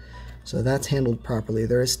screen. So that's handled properly.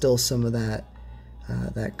 There is still some of that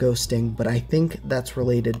that ghosting, but I think that's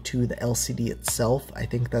related to the LCD itself. I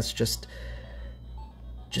think that's just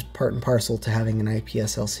part and parcel to having an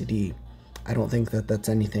IPS LCD. I don't think that that's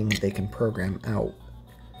anything they can program out,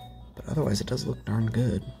 but otherwise it does look darn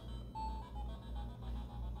good.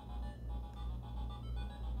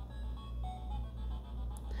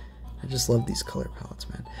 I just love these color palettes,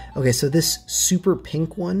 man. Okay, so this super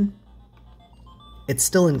pink one, it's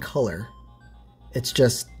still in color. It's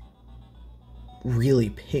just really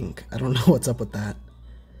pink. I don't know what's up with that.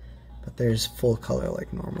 But there's full color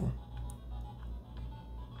like normal.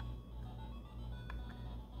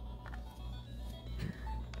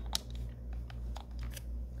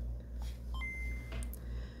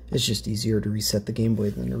 It's just easier to reset the Game Boy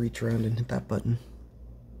than to reach around and hit that button.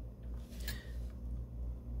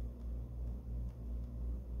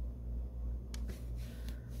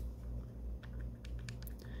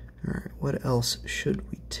 Alright, what else should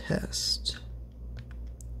we test?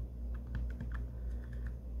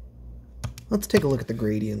 Let's take a look at the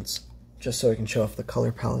gradients, just so I can show off the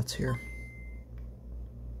color palettes here.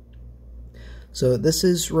 So this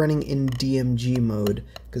is running in DMG mode,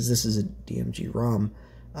 because this is a DMG ROM.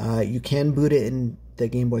 You can boot it in the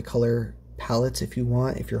Game Boy Color palettes if you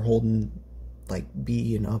want, if you're holding like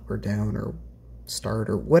B and up or down or start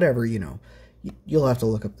or whatever, you know. You'll have to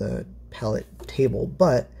look up the palette table,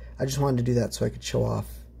 but I just wanted to do that so I could show off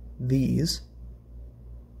these.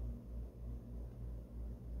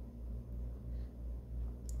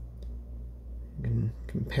 You can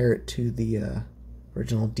compare it to the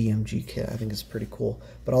original DMG kit. I think it's pretty cool.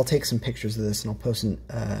 But I'll take some pictures of this and I'll post an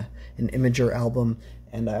Imager album.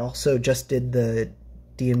 And I also just did the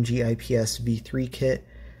DMG IPS V3 kit.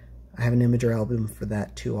 I have an Imager album for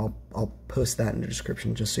that too. I'll post that in the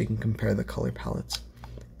description just so you can compare the color palettes,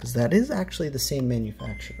 because that is actually the same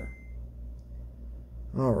manufacturer.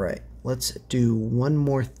 Alright, let's do one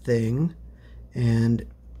more thing, and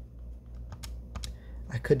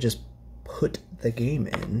I could just put the game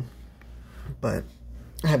in, but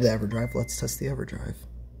I have the EverDrive. Let's test the EverDrive.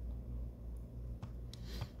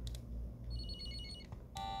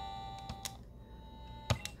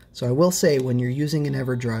 So I will say, when you're using an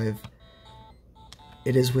EverDrive,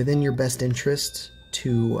 it is within your best interest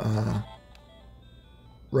to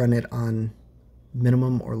run it on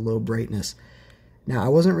minimum or low brightness. Now, I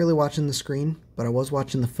wasn't really watching the screen, but I was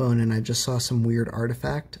watching the phone, and I just saw some weird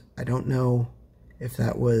artifact. I don't know if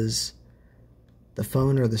that was the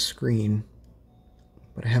phone or the screen,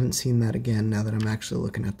 but I haven't seen that again now that I'm actually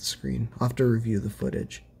looking at the screen. I'll have to review the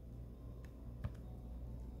footage.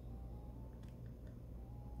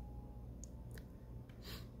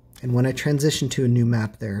 And when I transitioned to a new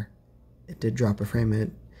map there, it did drop a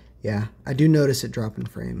frame. Yeah, I do notice it dropping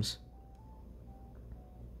frames.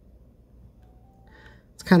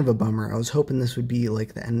 It's kind of a bummer. I was hoping this would be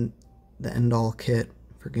like the end-all kit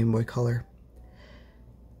for Game Boy Color.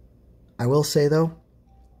 I will say though,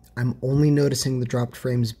 I'm only noticing the dropped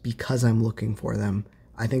frames because I'm looking for them.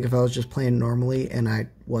 I think if I was just playing normally and I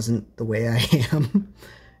wasn't the way I am,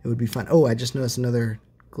 it would be fine. Oh, I just noticed another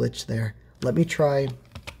glitch there. Let me try...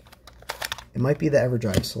 It might be the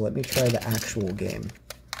EverDrive, so let me try the actual game.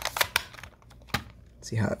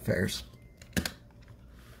 See how it fares.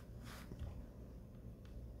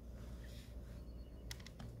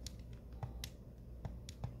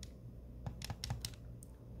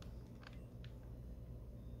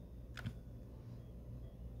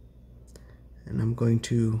 And I'm going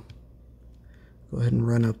to go ahead and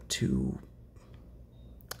run up to...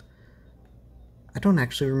 I don't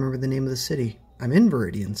actually remember the name of the city. I'm in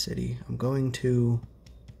Viridian City. I'm going to...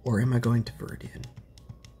 Or am I going to Viridian?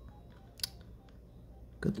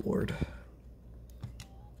 Good lord.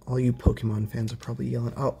 All you Pokemon fans are probably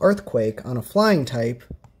yelling, oh, Earthquake on a flying type?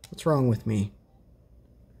 What's wrong with me?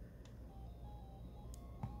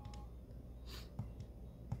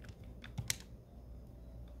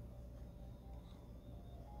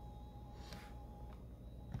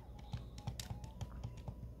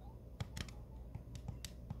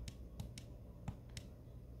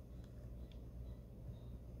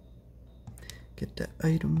 Get that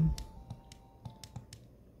item.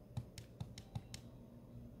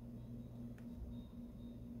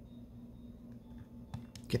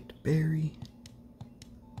 Get the berry.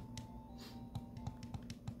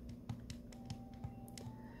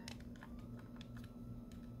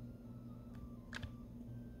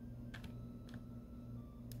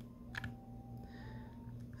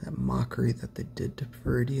 That mockery that they did to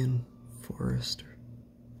Viridian Forest.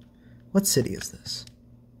 What city is this?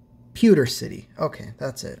 Pewter City. Okay,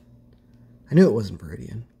 that's it. I knew it wasn't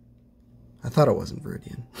Viridian. I thought it wasn't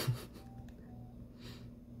Viridian.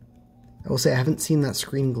 I will say I haven't seen that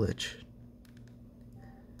screen glitch.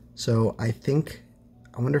 So I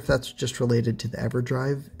wonder if that's just related to the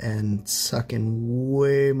EverDrive and sucking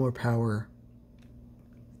way more power.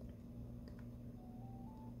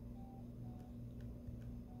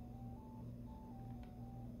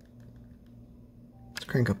 Let's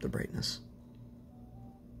crank up the brightness.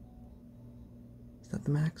 Is that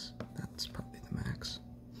the max? That's probably the max.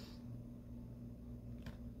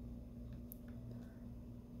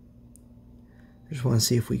 I just want to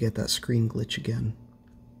see if we get that screen glitch again.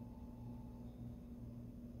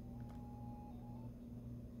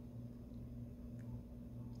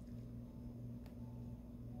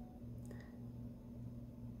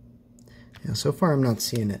 Yeah, so far I'm not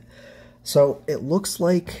seeing it. So it looks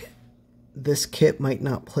like this kit might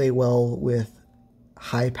not play well with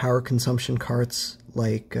high power consumption carts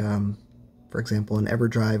like, for example, an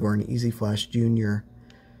EverDrive or an Easy Flash Junior.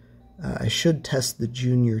 I should test the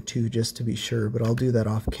Junior too, just to be sure, but I'll do that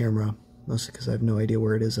off camera, mostly because I have no idea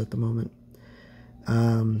where it is at the moment.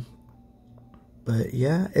 But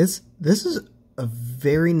yeah, this is a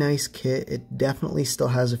very nice kit. It definitely still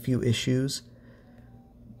has a few issues,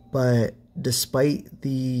 but despite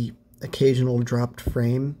the occasional dropped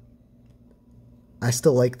frame, I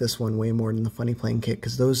still like this one way more than the Funny Playing kit,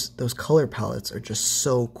 because those color palettes are just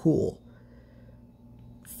so cool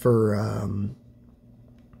for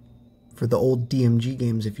the old DMG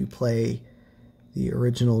games. If you play the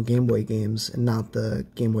original Game Boy games and not the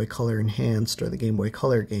Game Boy Color Enhanced or the Game Boy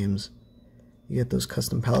Color games, you get those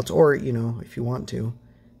custom palettes. Or, you know, if you want to,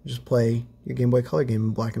 just play your Game Boy Color game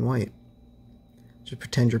in black and white. Just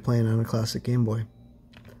pretend you're playing on a classic Game Boy.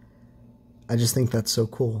 I just think that's so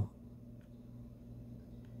cool.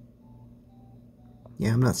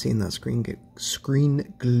 Yeah, I'm not seeing that screen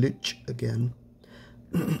glitch again.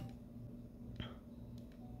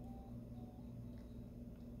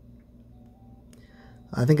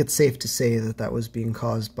 I think it's safe to say that that was being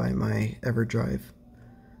caused by my EverDrive.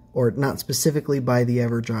 Or not specifically by the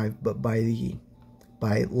EverDrive, but by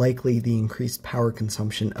likely the increased power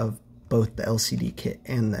consumption of both the LCD kit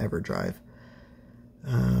and the EverDrive.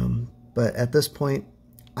 But at this point,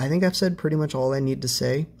 I think I've said pretty much all I need to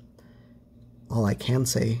say. All I can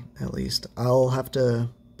say, at least. I'll have to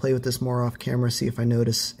play with this more off camera, see if I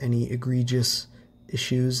notice any egregious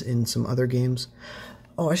issues in some other games.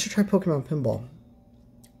 Oh, I should try Pokemon Pinball.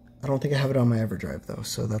 I don't think I have it on my EverDrive, though,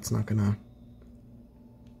 so that's not gonna...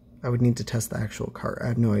 I would need to test the actual cart. I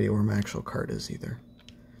have no idea where my actual cart is, either.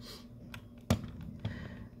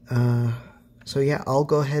 So yeah, I'll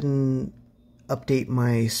go ahead and update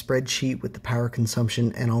my spreadsheet with the power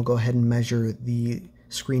consumption, and I'll go ahead and measure the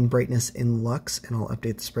screen brightness in Lux, and I'll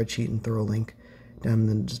update the spreadsheet and throw a link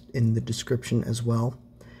down in the description as well.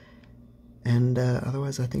 And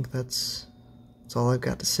otherwise, I think that's all I've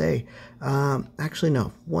got to say. Actually,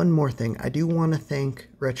 no, one more thing. I do want to thank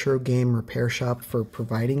Retro Game Repair Shop for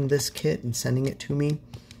providing this kit and sending it to me.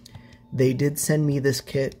 They did send me this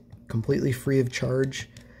kit completely free of charge,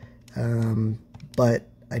 but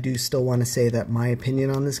I do still want to say that my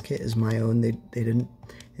opinion on this kit is my own. They didn't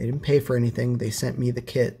pay for anything. They sent me the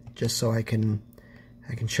kit just so I can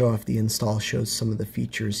show off the install, show some of the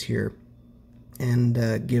features here, and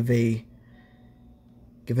give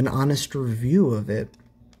an honest review of it.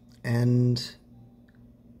 And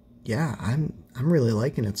yeah, I'm really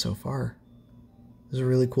liking it so far. This is a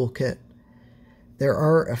really cool kit. There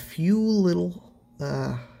are a few little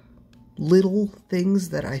things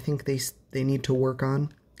that I think they need to work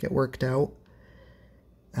on, get worked out.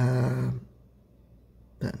 But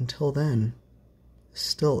until then,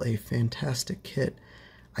 still a fantastic kit.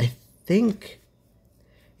 I think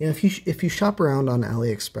You know, if you shop around on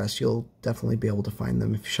AliExpress, you'll definitely be able to find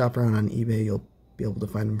them. If you shop around on eBay, you'll be able to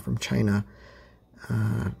find them from China.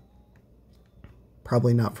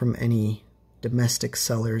 Probably not from any domestic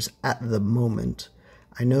sellers at the moment.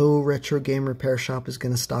 I know Retro Game Repair Shop is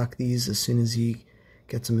going to stock these as soon as he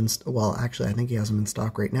gets them in. Well, actually, I think he has them in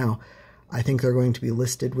stock right now. I think they're going to be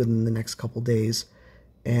listed within the next couple days.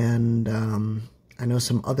 And I know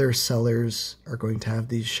some other sellers are going to have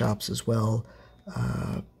these shops as well.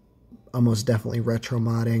 Almost definitely Retro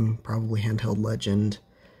Modding, probably Handheld Legend,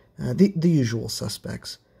 the usual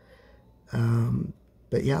suspects.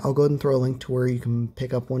 But yeah, I'll go ahead and throw a link to where you can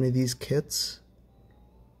pick up one of these kits.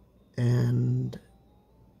 And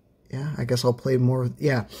yeah, I guess I'll play more.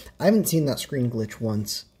 Yeah, I haven't seen that screen glitch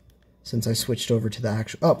once since I switched over to the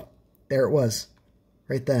actual... Oh, there it was.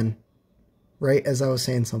 Right then. Right as I was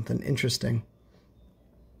saying something interesting.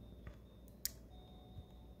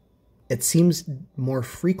 It seems more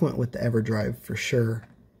frequent with the EverDrive for sure.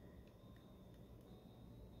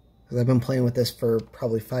 Because I've been playing with this for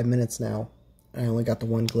probably 5 minutes now. I only got the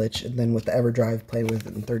one glitch, and then with the EverDrive, playing with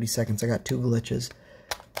it in 30 seconds, I got 2 glitches.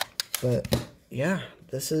 But yeah,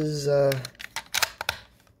 this is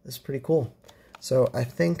pretty cool. So I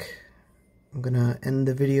think I'm gonna end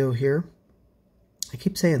the video here. I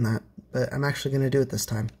keep saying that, but I'm actually gonna do it this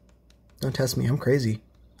time. Don't test me, I'm crazy.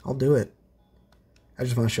 I'll do it. I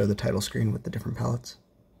just want to show the title screen with the different palettes.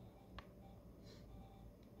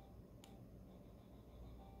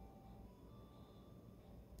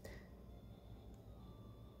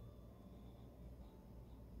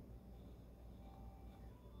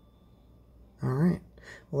 Alright,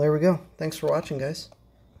 well there we go. Thanks for watching, guys.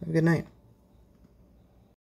 Have a good night.